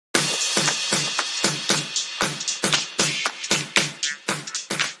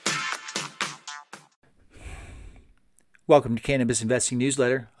Welcome to Cannabis Investing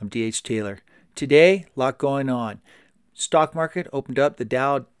Newsletter. I'm D.H. Taylor. Today, a lot going on. Stock market opened up, the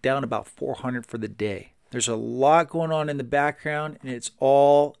Dow down about 400 for the day. There's a lot going on in the background, and it's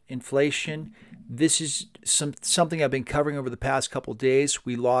all inflation. This is something I've been covering over the past couple of days.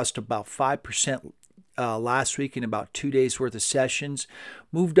 We lost about 5% last week in about 2 days worth of sessions.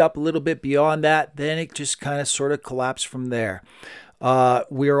 Moved up a little bit beyond that, then it just kind of sort of collapsed from there.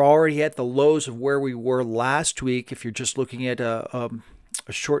 We are already at the lows of where we were last week. If you're just looking at a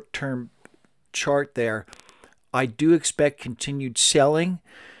short-term chart there, I do expect continued selling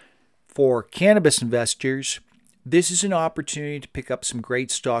for cannabis investors. This is an opportunity to pick up some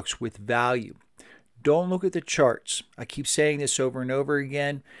great stocks with value. Don't look at the charts. I keep saying this over and over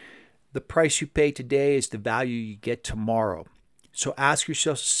again. The price you pay today is the value you get tomorrow. So ask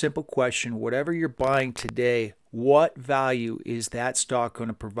yourself a simple question. Whatever you're buying today, what value is that stock going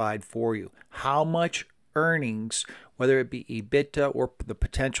to provide for you? How much earnings, whether it be EBITDA or the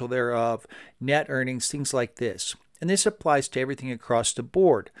potential thereof, net earnings, things like this. And this applies to everything across the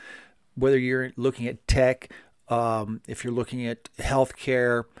board, whether you're looking at tech, if you're looking at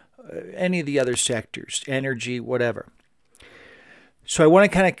healthcare, any of the other sectors, energy, whatever. So I want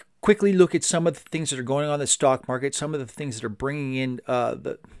to kind of quickly look at some of the things that are going on in the stock market, some of the things that are bringing in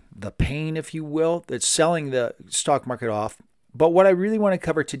the pain, if you will, that's selling the stock market off. But what I really want to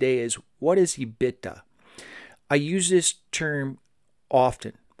cover today is, what is EBITDA? I use this term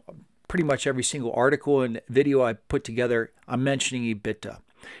often. Pretty much every single article and video I put together, I'm mentioning EBITDA.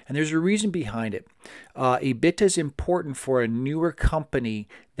 And there's a reason behind it. EBITDA is important for a newer company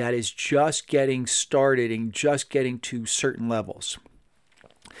that is just getting started and just getting to certain levels.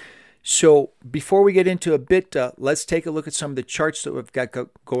 So before we get into EBITDA, let's take a look at some of the charts that we've got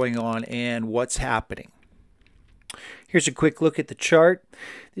going on and what's happening. Here's a quick look at the chart.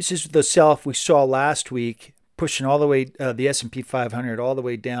 This is the sell-off we saw last week, pushing all the way, the S&P 500 all the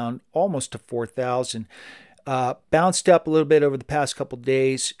way down almost to 4,000. Bounced up a little bit over the past couple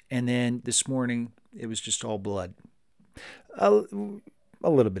days, and then this morning it was just all blood. A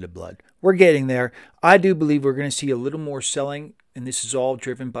little bit of blood. We're getting there. I do believe we're going to see a little more selling, and this is all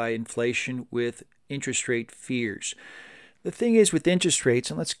driven by inflation with interest rate fears. The thing is with interest rates,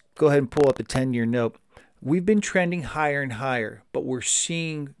 and let's go ahead and pull up a 10-year note, we've been trending higher and higher, but we're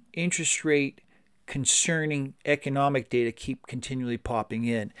seeing interest rate concerning economic data keep continually popping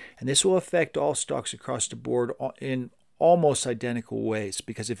in. And this will affect all stocks across the board in almost identical ways,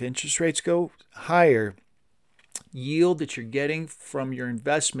 because if interest rates go higher, yield that you're getting from your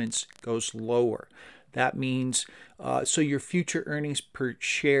investments goes lower. That means, so your future earnings per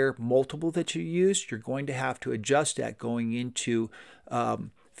share multiple that you use, you're going to have to adjust that going into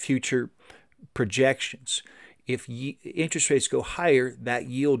future projections. If interest rates go higher, that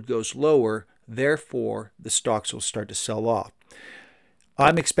yield goes lower. Therefore, the stocks will start to sell off.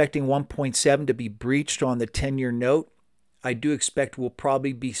 I'm expecting 1.7 to be breached on the 10-year note. I do expect we'll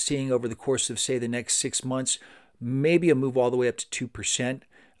probably be seeing over the course of, say, the next 6 months, maybe a move all the way up to 2%.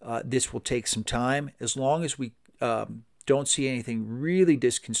 This will take some time, as long as we don't see anything really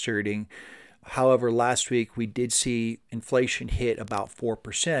disconcerting. However, last week we did see inflation hit about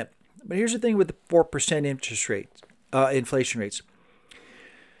 4%. But here's the thing with the 4% interest rates, inflation rates.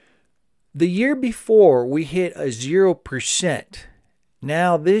 The year before, we hit a 0%.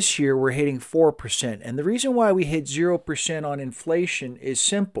 Now this year, we're hitting 4%. And the reason why we hit 0% on inflation is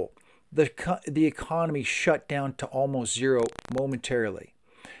simple. The economy shut down to almost zero momentarily.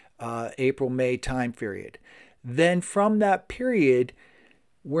 April-May time period. Then from that period,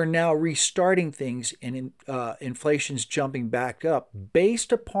 we're now restarting things, and inflation's jumping back up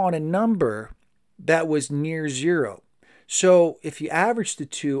based upon a number that was near zero. So if you average the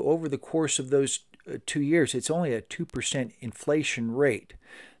two over the course of those 2 years, it's only a 2% inflation rate.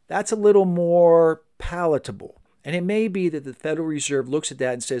 That's a little more palatable. And it may be that the Federal Reserve looks at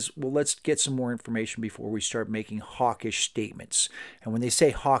that and says, well, let's get some more information before we start making hawkish statements. And when they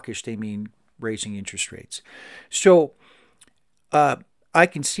say hawkish, they mean raising interest rates. So I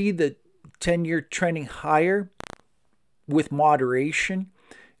can see the 10-year trending higher with moderation,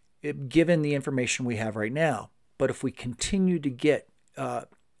 given the information we have right now. But if we continue to get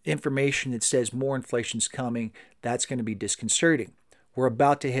information that says more inflation's coming, that's going to be disconcerting. We're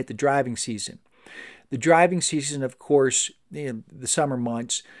about to hit the driving season. The driving season, of course, the summer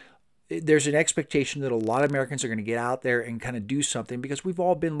months, there's an expectation that a lot of Americans are going to get out there and kind of do something, because we've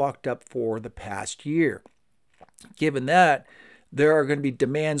all been locked up for the past year. Given that, there are going to be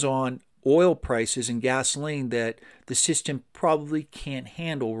demands on oil prices and gasoline that the system probably can't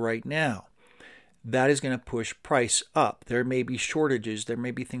handle right now. that is going to push price up. There may be shortages, there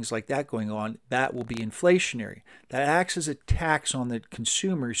may be things like that going on. That will be inflationary. That acts as a tax on the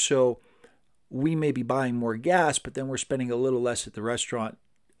consumer. So we may be buying more gas, but then we're spending a little less at the restaurant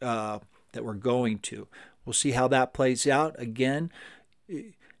that we're going to. We'll see how that plays out. Again,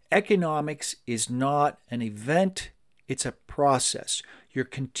 economics is not an event, it's a process. You're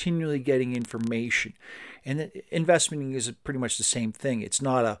continually getting information. And investing is pretty much the same thing. It's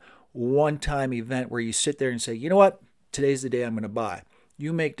not a one-time event where you sit there and say, you know what, today's the day I'm going to buy.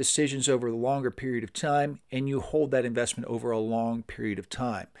 You make decisions over a longer period of time, and you hold that investment over a long period of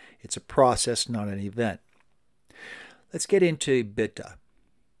time. It's a process, not an event. Let's get into EBITDA.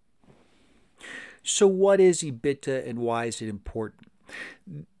 So what is EBITDA and why is it important?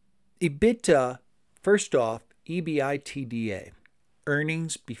 EBITDA, first off, EBITDA,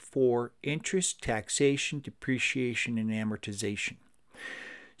 earnings before interest, taxation, depreciation, and amortization.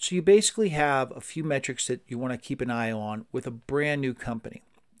 So you basically have a few metrics that you want to keep an eye on with a brand new company.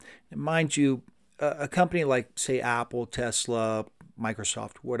 And mind you, a company like, say, Apple, Tesla,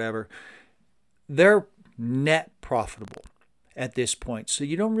 Microsoft, whatever, they're net profitable at this point. So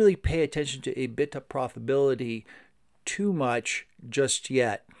you don't really pay attention to EBITDA profitability too much just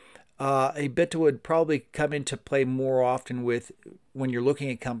yet. EBITDA would probably come into play more often when you're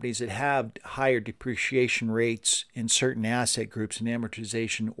looking at companies that have higher depreciation rates in certain asset groups and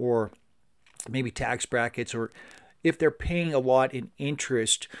amortization, or maybe tax brackets, or if they're paying a lot in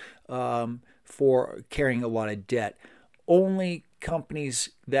interest for carrying a lot of debt. Only companies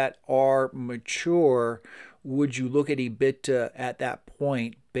that are mature would you look at EBITDA at that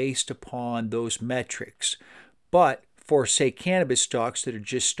point based upon those metrics. But for, say, cannabis stocks that are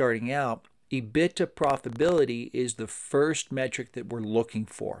just starting out, EBITDA profitability is the first metric that we're looking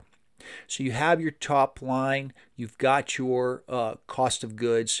for. So you have your top line, you've got your cost of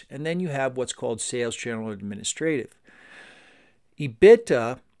goods, and then you have what's called sales, general, and administrative.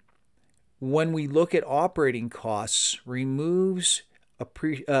 EBITDA, when we look at operating costs, removes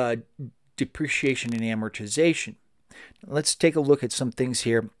depreciation and amortization. Let's take a look at some things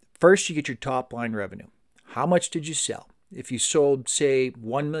here. First, you get your top line revenue. How much did you sell? If you sold, say,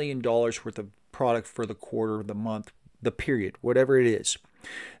 $1 million worth of product for the quarter, the month, the period, whatever it is,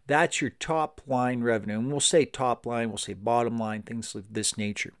 that's your top line revenue. And we'll say top line, we'll say bottom line, things of this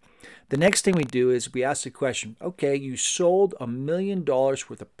nature. The next thing we do is we ask the question, okay, you sold $1 million worth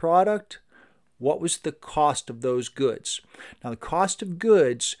of product. What was the cost of those goods? Now, the cost of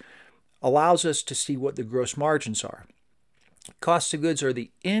goods allows us to see what the gross margins are. Cost of goods are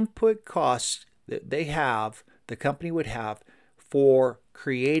the input costs that the company would have for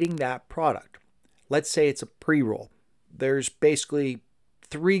creating that product. Let's say it's a pre-roll. There's basically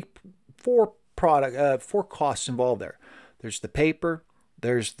four costs involved there. There's the paper,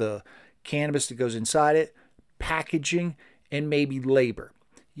 there's the cannabis that goes inside it, packaging, and maybe labor.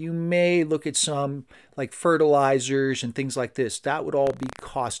 You may look at some like fertilizers and things like this. That would all be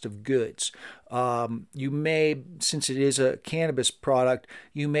cost of goods. You may, since it is a cannabis product,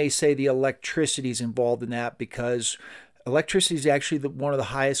 you may say the electricity is involved in that, because electricity is actually one of the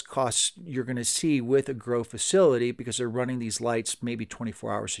highest costs you're going to see with a grow facility, because they're running these lights maybe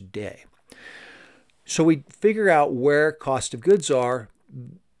 24 hours a day. So we figure out where cost of goods are.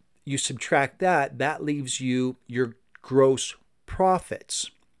 You subtract that. That leaves you your gross profits.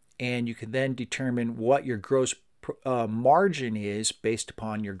 And you can then determine what your gross margin is based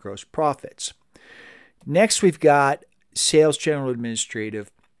upon your gross profits. Next, we've got sales, general,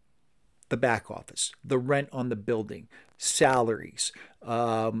 administrative, the back office, the rent on the building, salaries,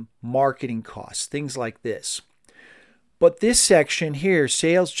 marketing costs, things like this. But this section here,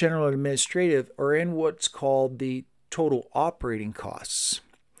 sales, general, and administrative, are in what's called the total operating costs.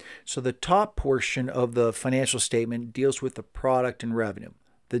 So the top portion of the financial statement deals with the product and revenue.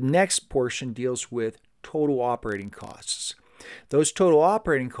 The next portion deals with total operating costs. Those total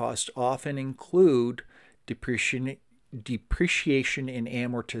operating costs often include depreciation and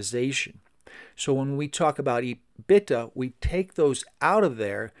amortization. So when we talk about EBITDA, we take those out of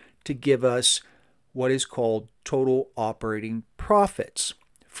there to give us what is called total operating profits.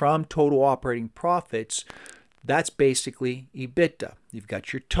 From total operating profits, that's basically EBITDA. You've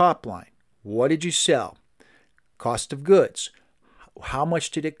got your top line. What did you sell? Cost of goods. How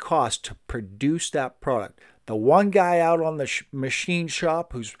much did it cost to produce that product? The one guy out on the machine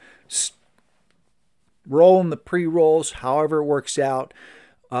shop who's rolling the pre-rolls, however it works out,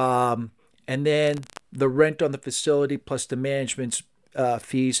 and then the rent on the facility plus the management's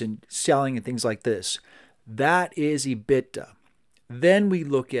fees and selling and things like this. That is EBITDA. Then we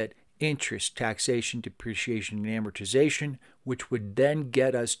look at interest, taxation, depreciation, and amortization, which would then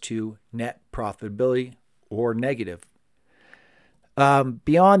get us to net profitability or negative.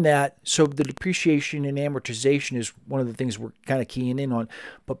 Beyond that, so the depreciation and amortization is one of the things we're kind of keying in on.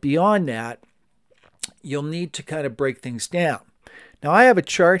 But beyond that, you'll need to kind of break things down. Now, I have a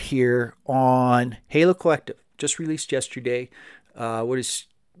chart here on Halo Collective, just released yesterday. What is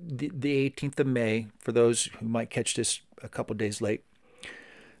the 18th of May, for those who might catch this a couple days late.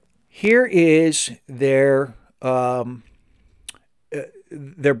 Here is their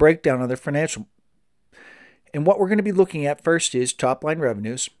breakdown of their financial. And what we're going to be looking at first is top line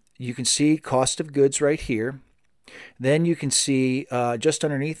revenues. You can see cost of goods right here. Then you can see just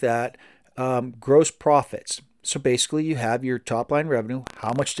underneath that gross profits. So basically you have your top line revenue.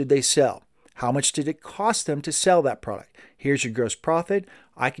 How much did they sell? How much did it cost them to sell that product? Here's your gross profit.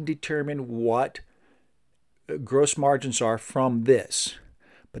 I can determine what gross margins are from this.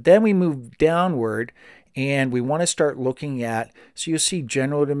 But then we move downward and we want to start looking at, so you'll see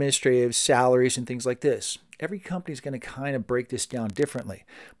general administrative salaries and things like this. Every company is going to kind of break this down differently.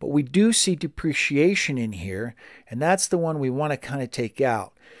 But we do see depreciation in here, and that's the one we want to kind of take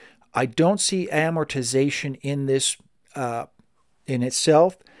out. I don't see amortization in this in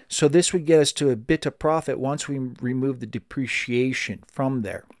itself, so this would get us to EBITDA profit once we remove the depreciation from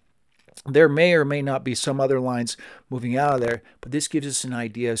there. There may or may not be some other lines moving out of there, but this gives us an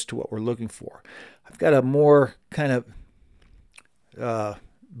idea as to what we're looking for. I've got a more kind of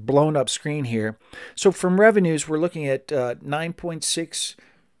blown up screen here. So from revenues, we're looking at 9.6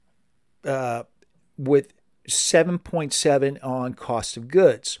 with 7.7 on cost of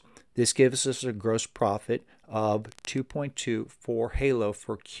goods. This gives us a gross profit of 2.2 for Halo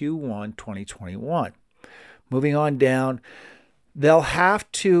for Q1 2021. Moving on down, they'll have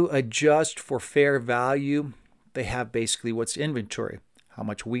to adjust for fair value. They have basically what's inventory, how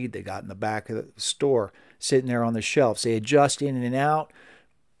much weed they got in the back of the store sitting there on the shelves. They adjust in and out,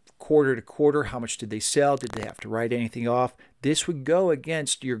 quarter to quarter, how much did they sell? Did they have to write anything off? This would go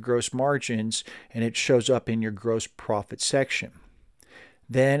against your gross margins, and it shows up in your gross profit section.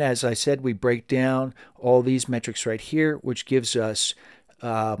 Then, as I said, we break down all these metrics right here, which gives us,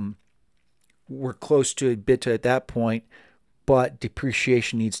 we're close to EBITDA at that point, but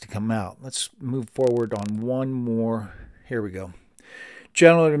depreciation needs to come out. Let's move forward on one more. Here we go.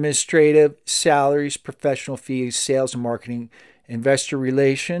 General and administrative, salaries, professional fees, sales and marketing, investor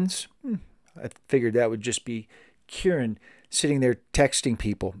relations. I figured that would just be Kieran sitting there texting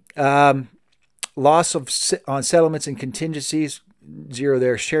people. Loss on settlements and contingencies, zero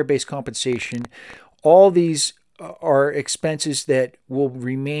there. Share-based compensation. All these are expenses that will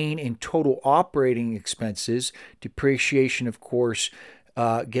remain in total operating expenses. Depreciation, of course,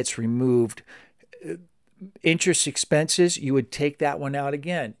 gets removed. Interest expenses, you would take that one out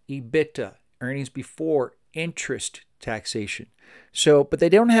again. EBITDA, earnings before interest taxation. So, but they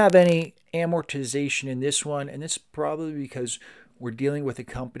don't have any amortization in this one, and it's probably because we're dealing with a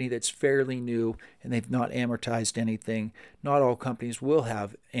company that's fairly new and they've not amortized anything. Not all companies will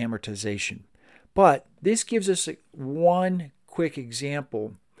have amortization. But this gives us one quick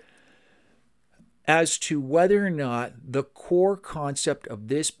example as to whether or not the core concept of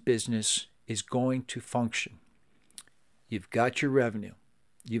this business is going to function. You've got your revenue.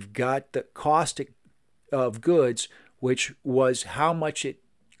 You've got the cost of goods, which was how much it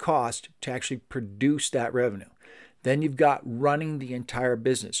cost to actually produce that revenue. Then you've got running the entire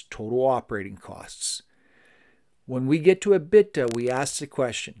business, total operating costs. When we get to EBITDA, we ask the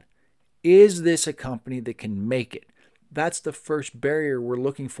question, is this a company that can make it? That's the first barrier we're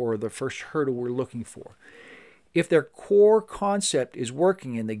looking for, the first hurdle we're looking for. If their core concept is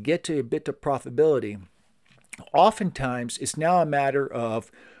working and they get to EBITDA profitability, oftentimes it's now a matter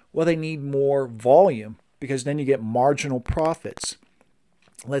of, well, they need more volume because then you get marginal profits.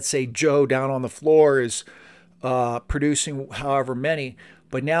 Let's say Joe down on the floor is producing however many,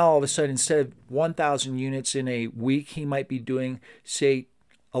 but now all of a sudden instead of 1,000 units in a week, he might be doing, say,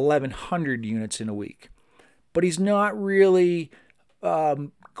 1,100 units in a week. But he's not really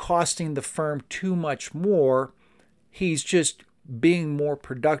costing the firm too much more. He's just being more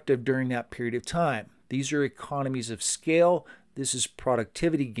productive during that period of time. These are economies of scale. This is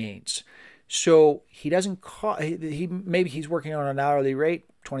productivity gains. So he doesn't maybe he's working on an hourly rate,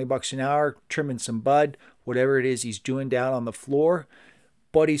 20 bucks an hour, trimming some bud, whatever it is he's doing down on the floor,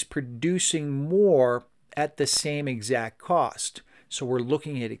 but he's producing more at the same exact cost. So we're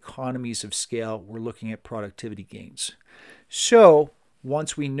looking at economies of scale. We're looking at productivity gains. So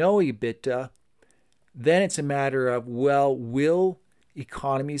once we know EBITDA, then it's a matter of, well, will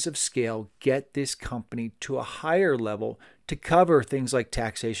economies of scale get this company to a higher level to cover things like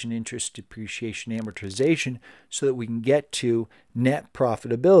taxation, interest, depreciation, amortization, so that we can get to net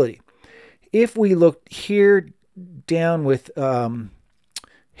profitability. If we look here down with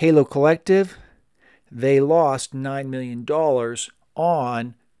Halo Collective, they lost $9 million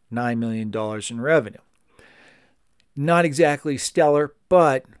on $9 million in revenue. Not exactly stellar,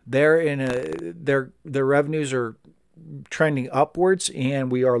 but their revenues are trending upwards,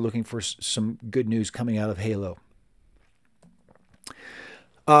 and we are looking for some good news coming out of Halo.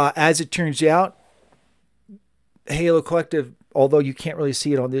 As it turns out, Halo Collective, although you can't really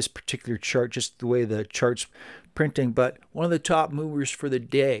see it on this particular chart, just the way the chart's printing, but one of the top movers for the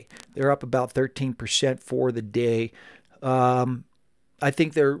day. They're up about 13% for the day. I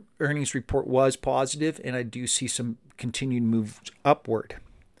think their earnings report was positive, and I do see some continued moves upward.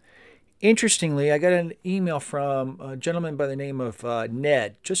 Interestingly, I got an email from a gentleman by the name of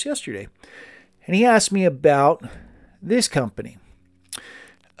Ned just yesterday, and he asked me about this company,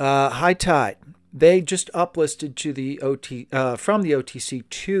 High Tide. They just uplisted to the from the OTC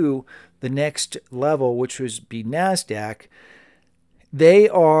to the next level, which would be NASDAQ.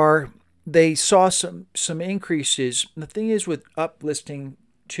 They saw some increases. The thing is, with uplisting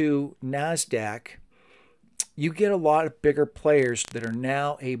to NASDAQ, you get a lot of bigger players that are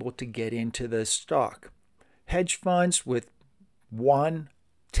now able to get into the stock. Hedge funds with $1,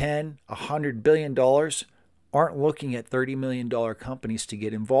 $10, $100 billion aren't looking at $30 million companies to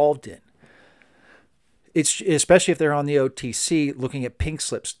get involved in. It's especially if they're on the OTC looking at pink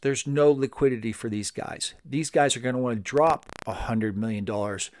slips. There's no liquidity for these guys. These guys are going to want to drop $100 million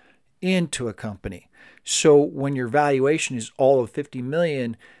into a company. So when your valuation is all of $50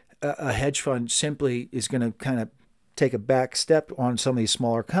 million, a hedge fund simply is going to kind of take a back step on some of these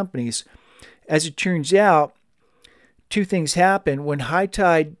smaller companies. As it turns out, two things happened. When High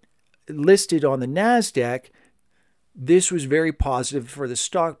Tide listed on the NASDAQ, this was very positive for the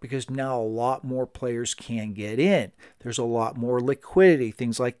stock because now a lot more players can get in. There's a lot more liquidity,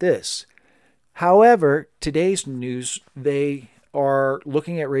 things like this. However, today's news, they are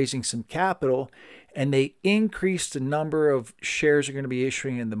looking at raising some capital, and they increased the number of shares they're going to be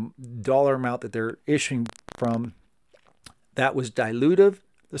issuing and the dollar amount that they're issuing from. That was dilutive.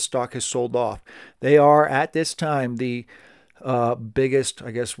 The stock has sold off. They are, at this time, the biggest,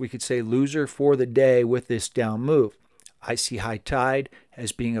 I guess we could say, loser for the day with this down move. I see High Tide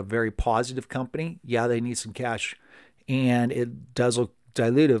as being a very positive company. Yeah, they need some cash, and it does look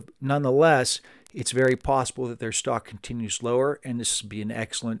dilutive. Nonetheless, it's very possible that their stock continues lower, and this would be an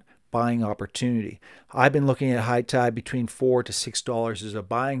excellent buying opportunity. I've been looking at High Tide between $4 to $6 as a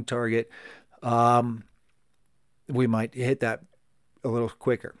buying target. We might hit that a little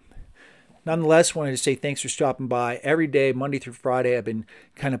quicker. Nonetheless, wanted to say thanks for stopping by. Every day, Monday through Friday, I've been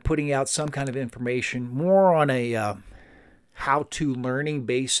kind of putting out some kind of information, more on a how-to learning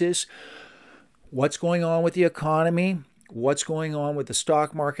basis. What's going on with the economy, what's going on with the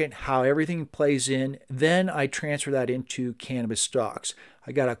stock market, how everything plays in. Then I transfer that into cannabis stocks.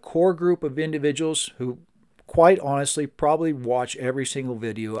 I got a core group of individuals who, quite honestly, probably watch every single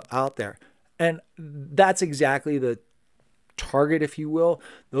video out there. And that's exactly the target, if you will,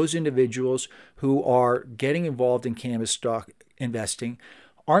 those individuals who are getting involved in cannabis stock investing,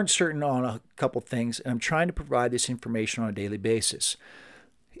 aren't certain on a couple things, and I'm trying to provide this information on a daily basis.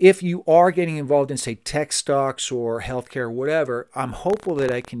 If you are getting involved in, say, tech stocks or healthcare or whatever, I'm hopeful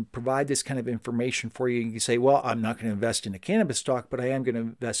that I can provide this kind of information for you. You can say, well, I'm not going to invest in a cannabis stock, but I am going to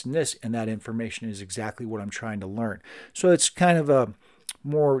invest in this, and that information is exactly what I'm trying to learn. So it's kind of a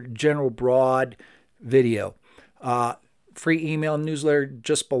more general, broad video. Free email newsletter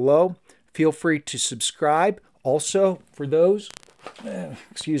just below. Feel free to subscribe. Also, for those,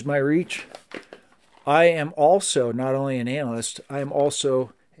 excuse my reach, I am also not only an analyst, I am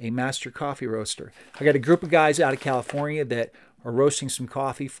also a master coffee roaster. I got a group of guys out of California that are roasting some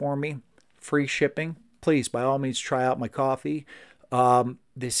coffee for me. Free shipping. Please, by all means, try out my coffee.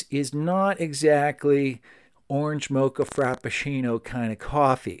 This is not exactly orange mocha frappuccino kind of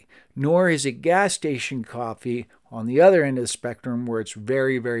coffee, nor is it gas station coffee on the other end of the spectrum where it's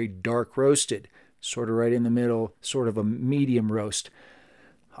very, very dark roasted, sort of right in the middle, sort of a medium roast.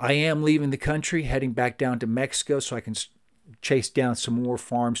 I am leaving the country, heading back down to Mexico so I can chase down some more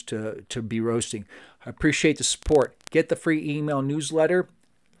farms to be roasting. I appreciate the support. Get the free email newsletter.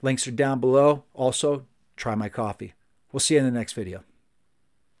 Links are down below. Also, try my coffee. We'll see you in the next video.